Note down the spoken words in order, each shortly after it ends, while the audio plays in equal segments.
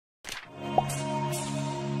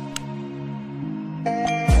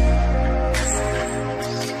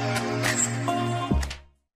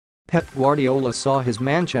Pep Guardiola saw his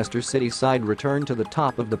Manchester City side return to the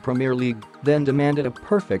top of the Premier League, then demanded a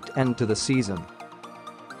perfect end to the season.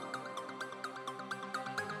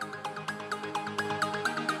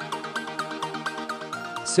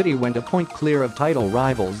 City went a point clear of title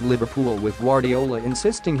rivals Liverpool, with Guardiola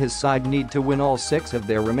insisting his side need to win all 6 of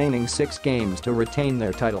their remaining 6 games to retain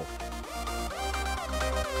their title.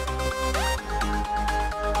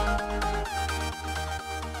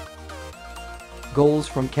 Goals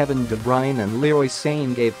from Kevin De Bruyne and Leroy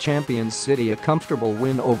Sane gave champions City a comfortable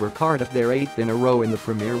win over Cardiff, their 8th in a row in the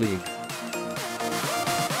Premier League.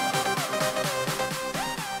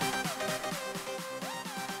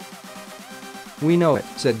 "We know it,"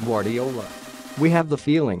 said Guardiola. "We have the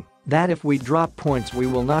feeling that if we drop points we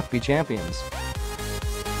will not be champions."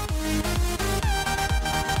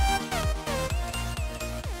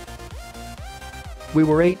 "We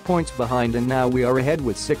were 8 points behind and now we are ahead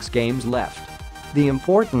with 6 games left. The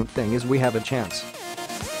important thing is we have a chance."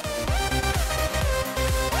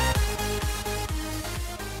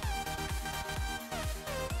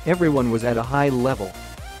 Everyone was at a high level.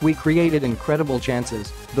 "We created incredible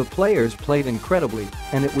chances, the players played incredibly,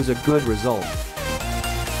 and it was a good result."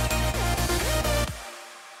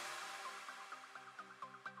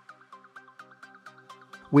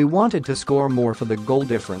 "We wanted to score more for the goal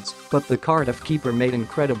difference, but the Cardiff keeper made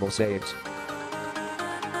incredible saves."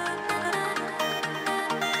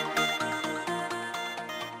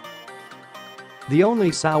 The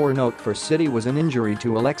only sour note for City was an injury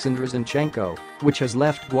to Oleksandr Zinchenko, which has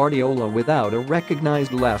left Guardiola without a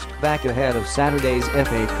recognised left-back ahead of Saturday's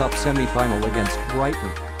FA Cup semi-final against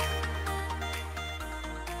Brighton.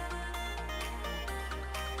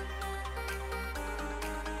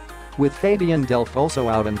 With Fabian Delph also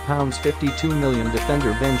out and £52 million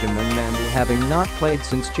defender Benjamin Mendy having not played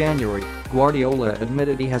since January, Guardiola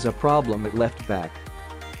admitted he has a problem at left-back.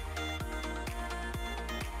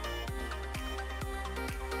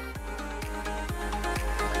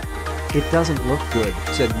 "It doesn't look good,"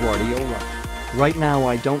 said Guardiola. "Right now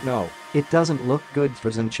I don't know, it doesn't look good for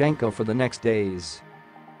Zinchenko for the next days."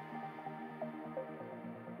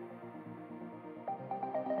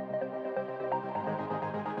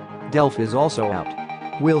 Delph is also out.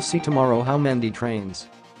 "We'll see tomorrow how Mendy trains.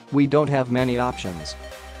 We don't have many options."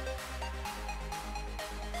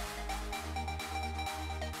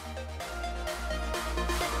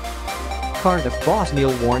 Cardiff boss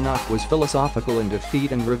Neil Warnock was philosophical in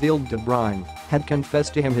defeat and revealed De Bruyne had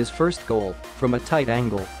confessed to him his first goal, from a tight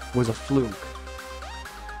angle, was a fluke.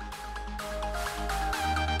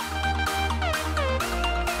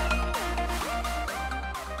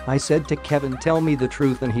 "I said to Kevin, tell me the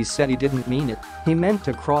truth, and he said he didn't mean it, he meant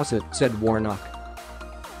to cross it," said Warnock.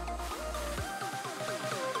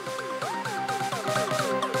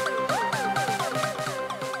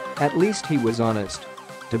 "At least he was honest."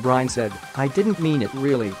 De Bruyne said, "I didn't mean it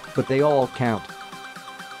really, but they all count."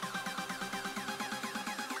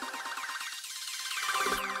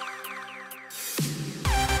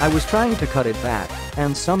 "I was trying to cut it back,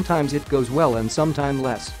 and sometimes it goes well and sometimes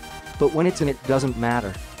less. But when it's in, it doesn't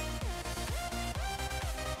matter."